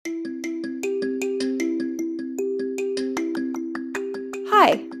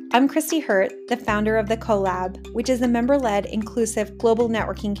I'm Christy Hurt, the founder of the Collab, which is a member-led, inclusive global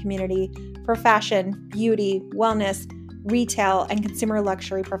networking community for fashion, beauty, wellness, retail, and consumer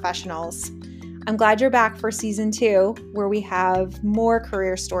luxury professionals. I'm glad you're back for season 2, where we have more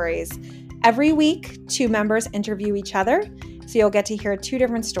career stories. Every week, 2 members interview each other, so you'll get to hear 2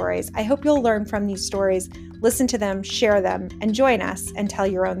 different stories. I hope you'll learn from these stories, listen to them, share them, and join us and tell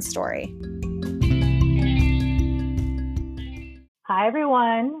your own story. Hi,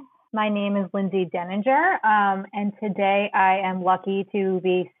 everyone. My name is Lindsay Denninger, and today I am lucky to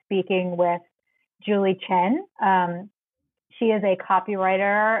be speaking with Julie Chen. She is a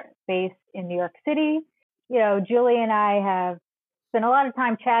copywriter based in New York City. You know, Julie and I have spent a lot of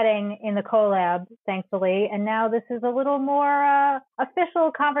time chatting in the collab, thankfully, and now this is a little more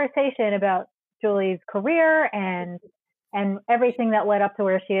official conversation about Julie's career and everything that led up to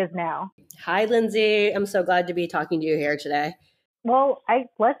where she is now. Hi, Lindsay. I'm so glad to be talking to you here today. Well,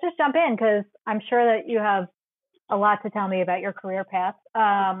 let's just jump in because I'm sure that you have a lot to tell me about your career path.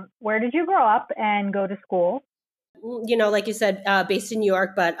 Where did you grow up and go to school? You know, like you said, based in New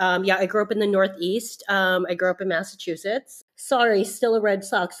York, but yeah, I grew up in the Northeast. I grew up in Massachusetts. Sorry, still a Red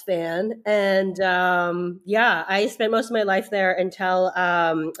Sox fan. And yeah, I spent most of my life there until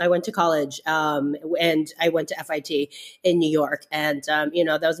I went to college and I went to FIT in New York. And, you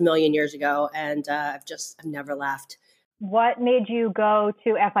know, that was a million years ago. And I've never left. What made you go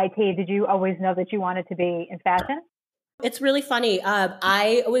to FIT? Did you always know that you wanted to be in fashion? It's really funny.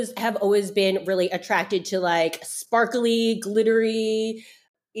 I have always been really attracted to like sparkly, glittery,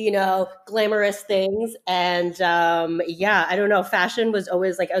 you know, glamorous things. And yeah, I don't know. Fashion was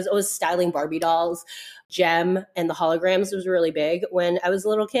always like, I was always styling Barbie dolls. Gem and the holograms was really big when I was a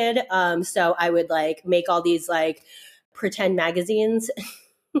little kid. So I would like make all these like pretend magazines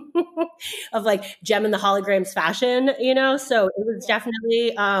of like Gem and the holograms fashion, you know? So it was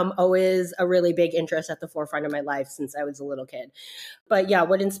definitely always a really big interest at the forefront of my life since I was a little kid. But yeah,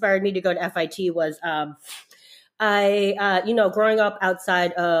 what inspired me to go to FIT was you know, growing up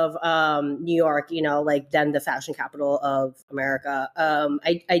outside of New York, you know, like then the fashion capital of America,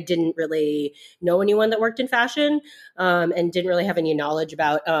 I didn't really know anyone that worked in fashion and didn't really have any knowledge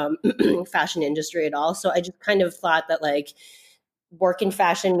about fashion industry at all. So I just kind of thought that like, work in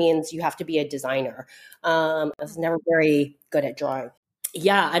fashion means you have to be a designer. I was never very good at drawing.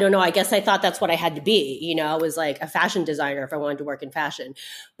 Yeah, I don't know. I guess I thought that's what I had to be, you know, I was like a fashion designer if I wanted to work in fashion.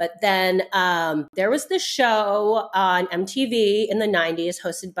 But then there was this show on MTV in the 90s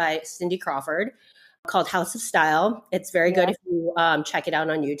hosted by Cindy Crawford called House of Style. It's very good if you check it out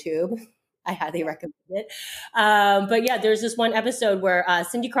on YouTube. I highly recommend it. But yeah, there's this one episode where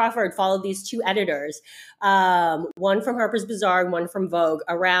Cindy Crawford followed these 2 editors, one from Harper's Bazaar and one from Vogue,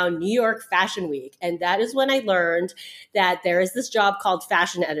 around New York Fashion Week. And that is when I learned that there is this job called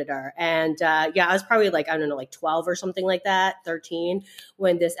fashion editor. And yeah, I was probably like, I don't know, like 12 or something like that, 13,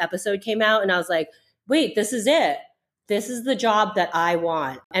 when this episode came out. And I was like, wait, this is it. This is the job that I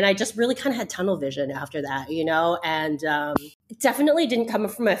want. And I just really kind of had tunnel vision after that, you know, and it definitely didn't come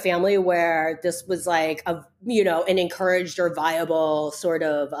from a family where this was like, you know, an encouraged or viable sort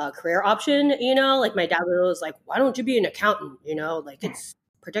of career option, you know, like my dad was like, why don't you be an accountant? You know, like it's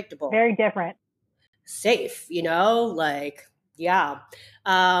predictable. Very different. Safe, you know, like, yeah.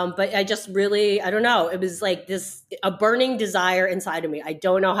 But I just really, I don't know. It was like a burning desire inside of me. I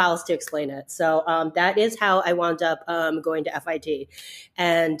don't know how else to explain it. So that is how I wound up going to FIT.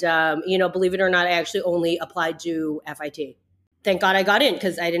 And, you know, believe it or not, I actually only applied to FIT. Thank God I got in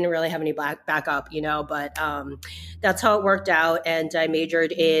because I didn't really have any backup, you know, but that's how it worked out. And I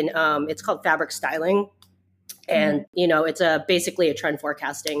majored in, it's called fabric styling. And, you know, it's basically a trend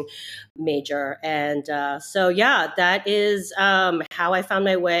forecasting major. And so, yeah, that is how I found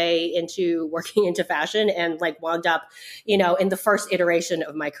my way into working into fashion and like wound up, you know, in the first iteration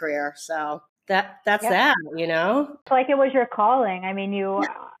of my career. So that's that, you know. It's like it was your calling. I mean,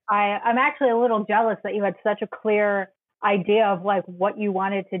 I'm actually a little jealous that you had such a clear idea of like what you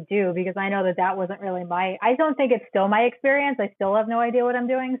wanted to do, because I know that wasn't really I don't think it's still my experience. I still have no idea what I'm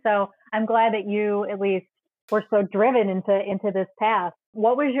doing. So I'm glad that you at least were so driven into this path.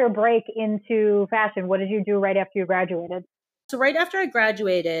 What was your break into fashion? What did you do right after you graduated? So right after I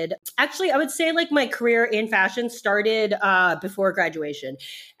graduated, actually, I would say like my career in fashion started before graduation.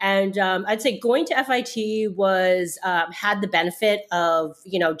 And I'd say going to FIT was had the benefit of,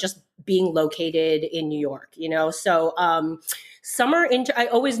 you know, just being located in New York, you know? So I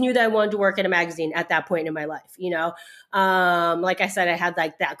always knew that I wanted to work in a magazine at that point in my life, you know? Like I said, I had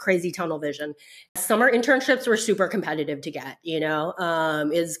like that crazy tunnel vision. Summer internships were super competitive to get, you know,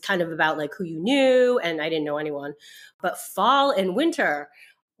 is kind of about like who you knew, and I didn't know anyone. But fall and winter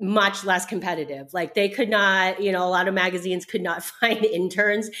much less competitive. Like they could not, a lot of magazines could not find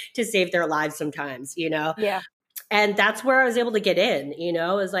interns to save their lives sometimes, Yeah. And that's where I was able to get in, it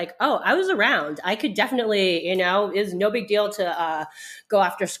was like, oh, I was around. I could definitely, it was no big deal to go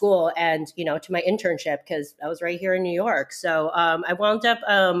after school and, to my internship because I was right here in New York. So I wound up,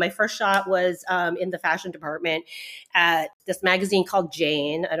 my first shot was in the fashion department at this magazine called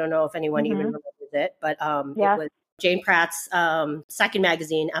Jane. I don't know if anyone even remembers it, but it was Jane Pratt's second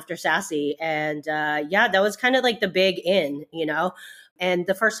magazine after Sassy. And that was kind of like the big in, And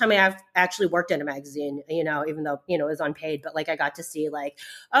the first time I actually worked in a magazine, even though, it was unpaid, but like I got to see like,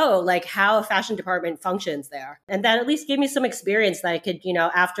 like how a fashion department functions there. And that at least gave me some experience that I could,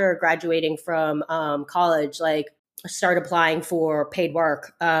 after graduating from college, like start applying for paid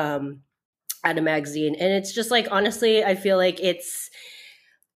work at a magazine. And it's just like, honestly, I feel like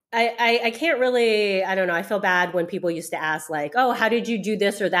I can't really, I don't know. I feel bad when people used to ask like, oh, how did you do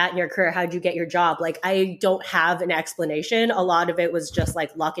this or that in your career? How did you get your job? Like, I don't have an explanation. A lot of it was just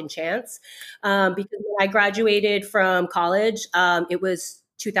like luck and chance. Because when I graduated from college, it was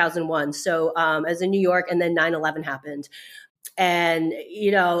 2001. So I was in New York and then 9/11 happened. And,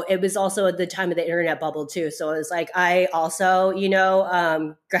 it was also at the time of the internet bubble too. So it was like, I also,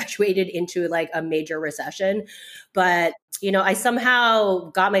 graduated into like a major recession, but I somehow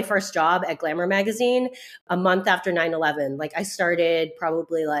got my first job at Glamour magazine a month after 9/11. Like I started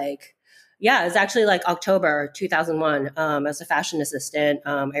probably like, it was actually like October 2001 as a fashion assistant.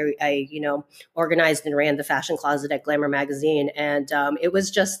 I organized and ran the fashion closet at Glamour magazine. And it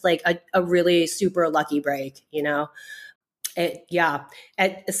was just like a really super lucky break,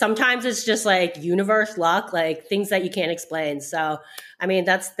 sometimes it's just like universe luck, like things that you can't explain. So, I mean,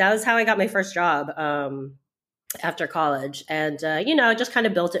 that was how I got my first job after college, and just kind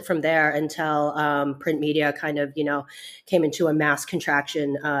of built it from there until print media kind of came into a mass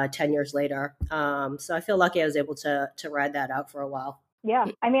contraction 10 years later. So I feel lucky I was able to ride that out for a while. Yeah,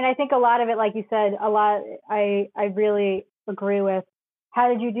 I mean, I think a lot of it, like you said, I really agree with. How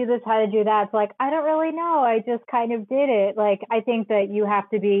did you do this? How did you do that? It's like, I don't really know. I just kind of did it. Like, I think that you have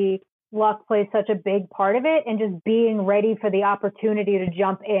to be, luck plays such a big part of it, and just being ready for the opportunity to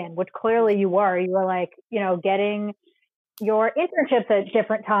jump in, which clearly you were. You were like, getting your internships at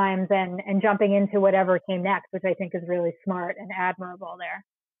different times and jumping into whatever came next, which I think is really smart and admirable there.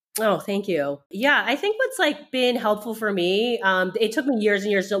 Oh, thank you. Yeah, I think what's like been helpful for me, it took me years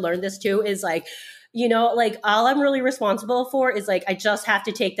and years to learn this too, is like, like all I'm really responsible for is like, I just have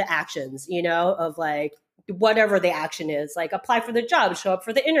to take the actions, of like whatever the action is, like apply for the job, show up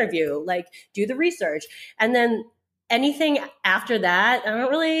for the interview, like do the research. And then anything after that, I don't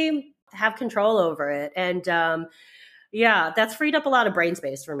really have control over it. And that's freed up a lot of brain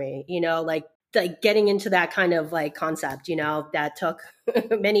space for me, like getting into that kind of like concept, that took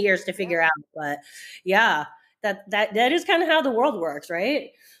many years to figure out. But that is kind of how the world works,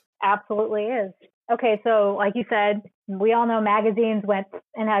 right? Absolutely is. Okay, so like you said, we all know magazines went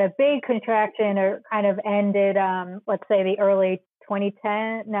and had a big contraction or kind of ended, let's say the early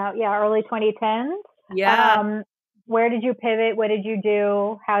 2010s. Early 2010s. Yeah. Where did you pivot? What did you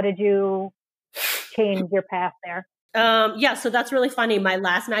do? How did you change your path there? So that's really funny. My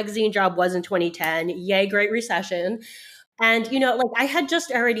last magazine job was in 2010. Yay, Great Recession. And, like I had just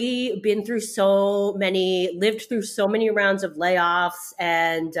already lived through so many rounds of layoffs,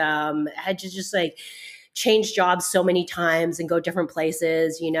 and had to just like change jobs so many times and go different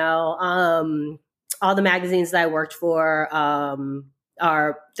places, all the magazines that I worked for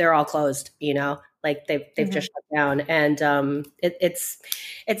they're all closed, like they've just shut down. And it's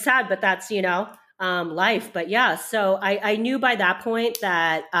sad, but that's, life. But so I knew by that point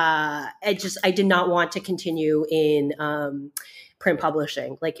that I did not want to continue in print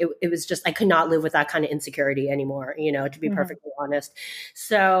publishing. Like it was just, I could not live with that kind of insecurity anymore, to be perfectly honest.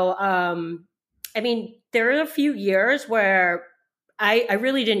 So, I mean, there were a few years where I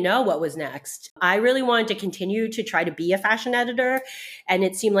really didn't know what was next. I really wanted to continue to try to be a fashion editor. And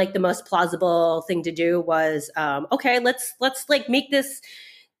it seemed like the most plausible thing to do was, okay, let's like make this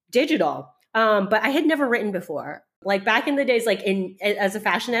digital. But I had never written before. Like back in the days, like as a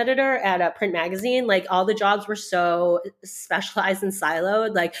fashion editor at a print magazine, like all the jobs were so specialized and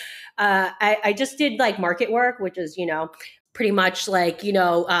siloed. Like I just did like market work, which is, pretty much like,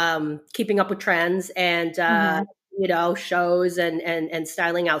 keeping up with trends and shows and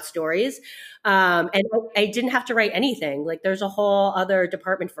styling out stories. And I didn't have to write anything. Like there's a whole other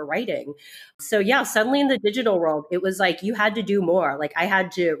department for writing. So suddenly in the digital world, it was like you had to do more. Like I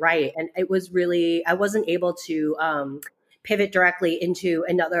had to write, and it was really, I wasn't able to pivot directly into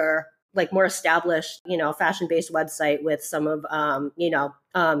another like more established, fashion-based website with some of,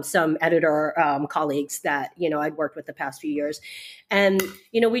 some editor colleagues that, I'd worked with the past few years. And,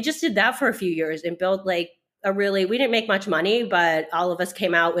 we just did that for a few years and built like we didn't make much money, but all of us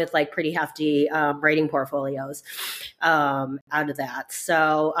came out with like pretty hefty writing portfolios out of that.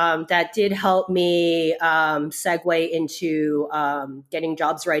 So that did help me segue into getting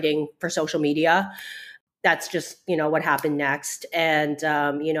jobs writing for social media. That's just, what happened next. And,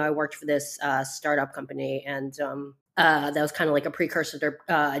 I worked for this startup company, and that was kind of like a precursor to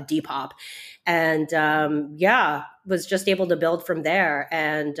Depop. And was just able to build from there.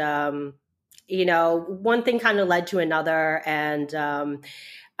 And, one thing kind of led to another. And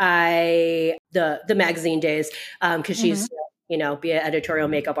the magazine days, because she's, be an editorial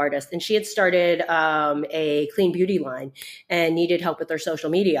makeup artist. And she had started a clean beauty line and needed help with her social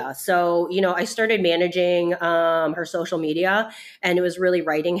media. So, I started managing her social media, and it was really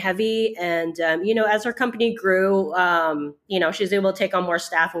writing heavy. And, as her company grew, she was able to take on more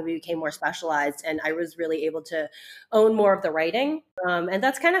staff, and we became more specialized. And I was really able to own more of the writing. And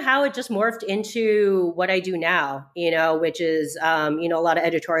that's kind of how it just morphed into what I do now, which is, a lot of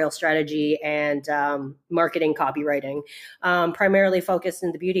editorial strategy and marketing copywriting, primarily focused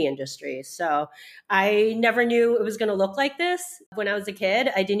in the beauty industry. So I never knew it was going to look like this when I was a kid.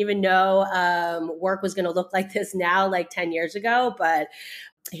 I didn't even know work was going to look like this now, like 10 years ago. But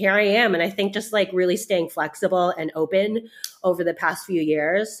here I am. And I think just like really staying flexible and open over the past few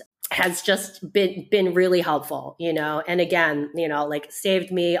years has just been really helpful, and again, like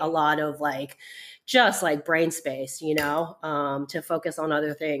saved me a lot of like, just like brain space, to focus on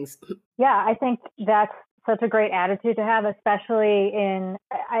other things. Yeah, I think that's such a great attitude to have, especially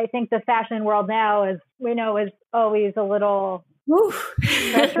I think the fashion world now, as we know, is always a little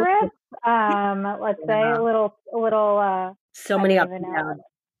treacherous. Let's say a little, so many up and down.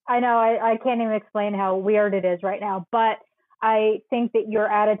 I know, I can't even explain how weird it is right now, but I think that your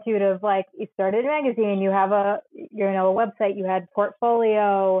attitude of like, you started a magazine, you have a website, you had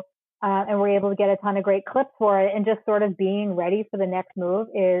portfolio, and were able to get a ton of great clips for it, and just sort of being ready for the next move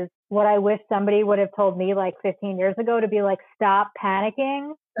is what I wish somebody would have told me like 15 years ago, to be like, stop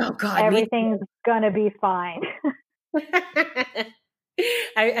panicking. Oh God, everything's gonna be fine.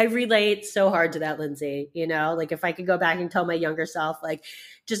 I relate so hard to that, Lindsay. Like if I could go back and tell my younger self, like,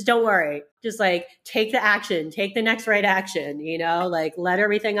 just don't worry, just like take the action, take the next right action, like let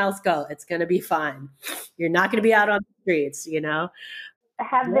everything else go. It's going to be fine. You're not going to be out on the streets,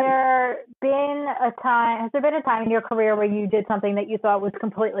 Has there been a time in your career where you did something that you thought was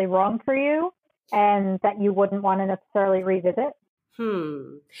completely wrong for you and that you wouldn't want to necessarily revisit?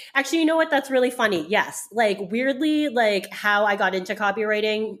 Actually, you know what? That's really funny. Yes. Like weirdly, like how I got into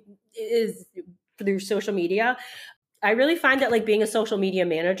copywriting is through social media. I really find that like being a social media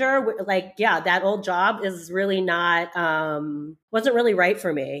manager, like, that old job is really not, wasn't really right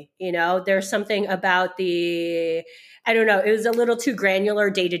for me. There's something about I don't know, it was a little too granular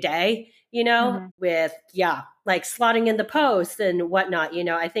day to day, with, like slotting in the posts and whatnot.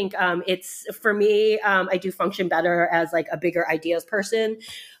 I think it's for me, I do function better as like a bigger ideas person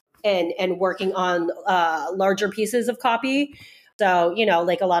and working on larger pieces of copy. So,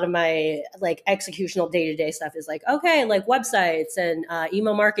 like a lot of my like executional day-to-day stuff is like, okay, like websites and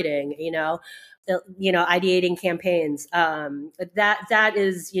email marketing, ideating campaigns. That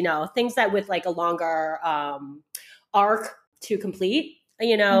is, things that with like a longer arc to complete,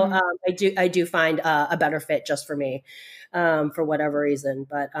 I do find a better fit just for me, for whatever reason.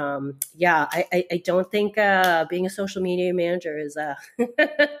 But I don't think being a social media manager is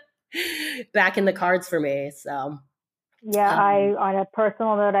back in the cards for me. So. Yeah, on a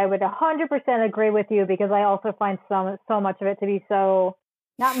personal note, I would 100% agree with you, because I also find so much of it to be so,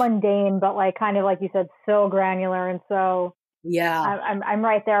 not mundane, but like kind of like you said, so granular. And so I'm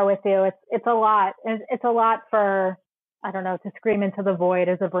right there with you. It's a lot. It's a lot for, I don't know, to scream into the void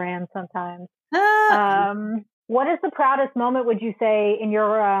as a brand sometimes. What is the proudest moment, would you say, in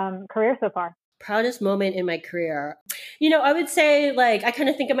your career so far? Proudest moment in my career. I would say like, I kind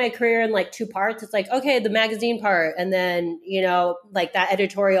of think of my career in like two parts. It's like, okay, the magazine part. And then, like that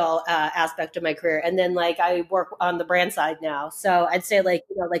editorial aspect of my career. And then like, I work on the brand side now. So I'd say like,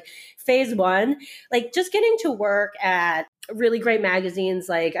 like phase one, like just getting to work at really great magazines.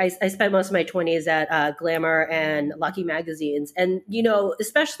 Like I spent most of my 20s at Glamour and Lucky magazines. And,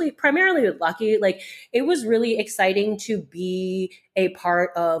 especially primarily with Lucky, like it was really exciting to be a part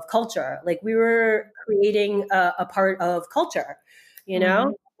of culture. Like we were creating a part of culture,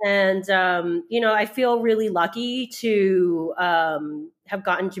 and, I feel really lucky to have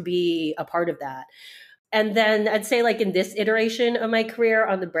gotten to be a part of that. And then I'd say like in this iteration of my career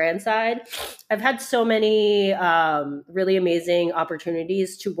on the brand side, I've had so many really amazing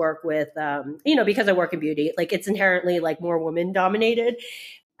opportunities to work with, because I work in beauty, like it's inherently like more woman dominated.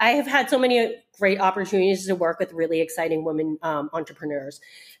 I have had so many great opportunities to work with really exciting women entrepreneurs,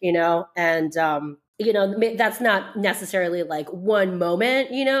 and that's not necessarily like one moment,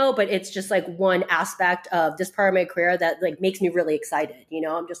 but it's just like one aspect of this part of my career that like makes me really excited.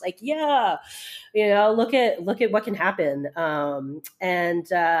 I'm just like, yeah, look at what can happen. I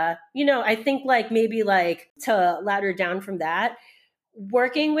think like maybe like to ladder down from that,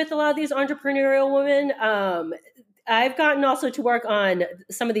 working with a lot of these entrepreneurial women, I've gotten also to work on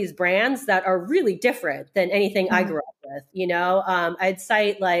some of these brands that are really different than anything I grew up with. I'd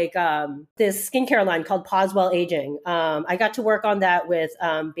cite like this skincare line called Poswell Aging. I got to work on that with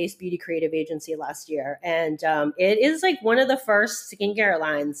Base Beauty Creative Agency last year. And it is like one of the first skincare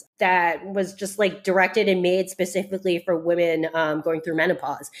lines that was just like directed and made specifically for women going through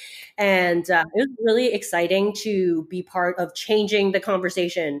menopause. And it was really exciting to be part of changing the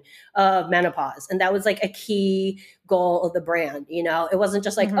conversation of menopause. And that was like a key goal of the brand. It wasn't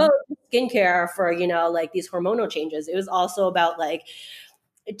just like, skincare for, like these hormonal changes. It was also about like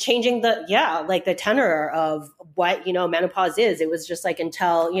changing the tenor of what, menopause is. It was just like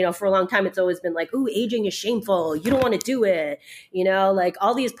until, for a long time, it's always been like, ooh, aging is shameful. You don't want to do it. Like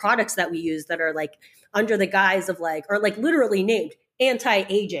all these products that we use that are like under the guise of like, or like literally named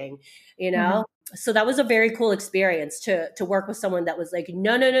anti-aging, So that was a very cool experience to work with someone that was like,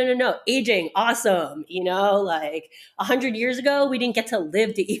 no, aging, awesome. Like 100 years ago, we didn't get to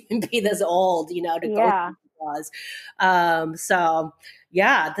live to even be this old, to go through the cause. So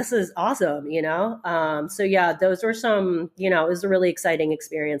yeah, this is awesome, So yeah, those were some, it was a really exciting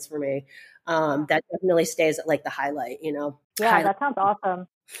experience for me. That definitely stays at like the highlight, Yeah, that sounds awesome.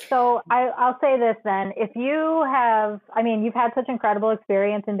 So I'll say this then, if you have, you've had such incredible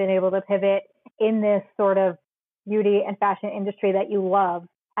experience and been able to pivot in this sort of beauty and fashion industry that you love,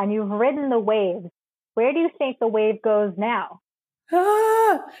 and you've ridden the waves, where do you think the wave goes now?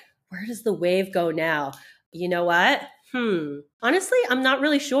 Where does the wave go now? You know what? Honestly, I'm not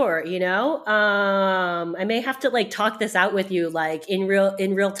really sure, I may have to like talk this out with you like in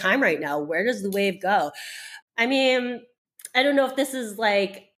real time right now. Where does the wave go? I mean, I don't know if this is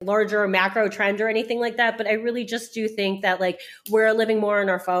like larger macro trend or anything like that, but I really just do think that like we're living more on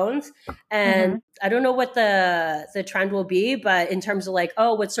our phones, and I don't know what the trend will be, but in terms of like,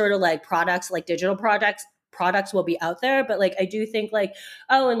 what sort of like products, like digital products will be out there. But like, I do think like,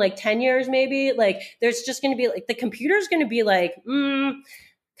 in like 10 years, maybe like there's just going to be like, the computer's going to be like,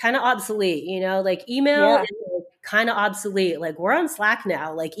 kind of obsolete, like email is like, kind of obsolete. Like we're on Slack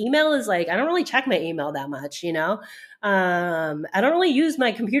now. Like email is like, I don't really check my email that much, I don't really use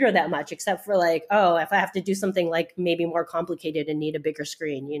my computer that much, except for like, if I have to do something like maybe more complicated and need a bigger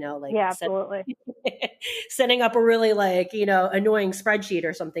screen, like absolutely. setting up a really like, annoying spreadsheet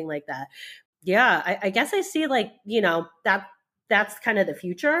or something like that. Yeah, I guess I see like, that's kind of the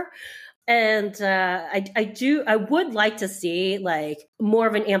future. And I would like to see like more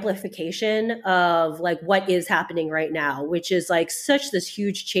of an amplification of like what is happening right now, which is like such this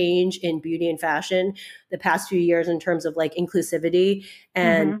huge change in beauty and fashion the past few years in terms of like inclusivity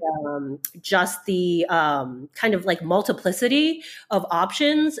and just the kind of like multiplicity of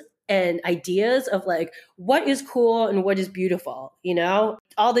options and ideas of like what is cool and what is beautiful,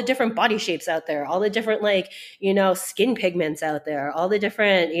 all the different body shapes out there, all the different like, skin pigments out there, all the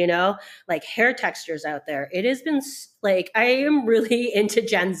different, like hair textures out there. It has been like, I am really into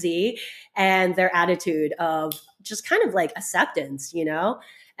Gen Z and their attitude of just kind of like acceptance,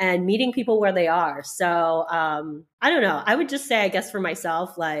 and meeting people where they are. So I don't know. I would just say, I guess for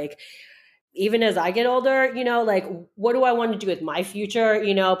myself, like, even as I get older, like what do I want to do with my future,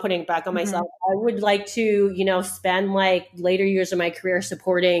 putting it back on myself. I would like to, spend like later years of my career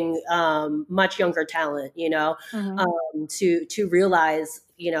supporting much younger talent, to realize,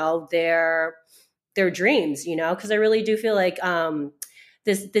 their dreams, because I really do feel like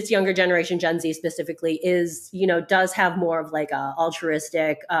this younger generation, Gen Z specifically, is, does have more of like a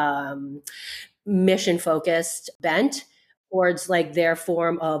altruistic, mission focused bent towards like their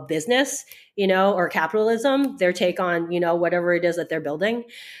form of business, or capitalism, their take on, whatever it is that they're building.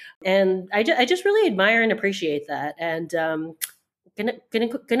 And I just really admire and appreciate that. And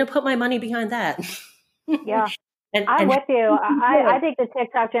gonna put my money behind that. Yeah. I'm with you. I think the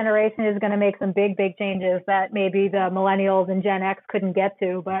TikTok generation is going to make some big changes that maybe the millennials and Gen X couldn't get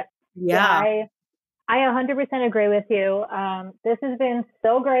to. But I 100% agree with you. This has been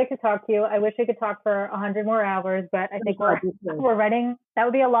so great to talk to you. I wish we could talk for 100 more hours, but I think we're running. That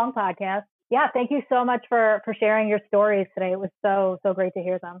would be a long podcast. Yeah, thank you so much for sharing your stories today. It was so great to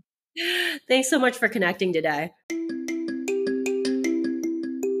hear them. Thanks so much for connecting today.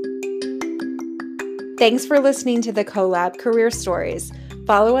 Thanks for listening to the Collab Career Stories.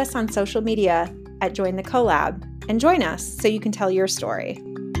 Follow us on social media at Join the Collab and join us so you can tell your story.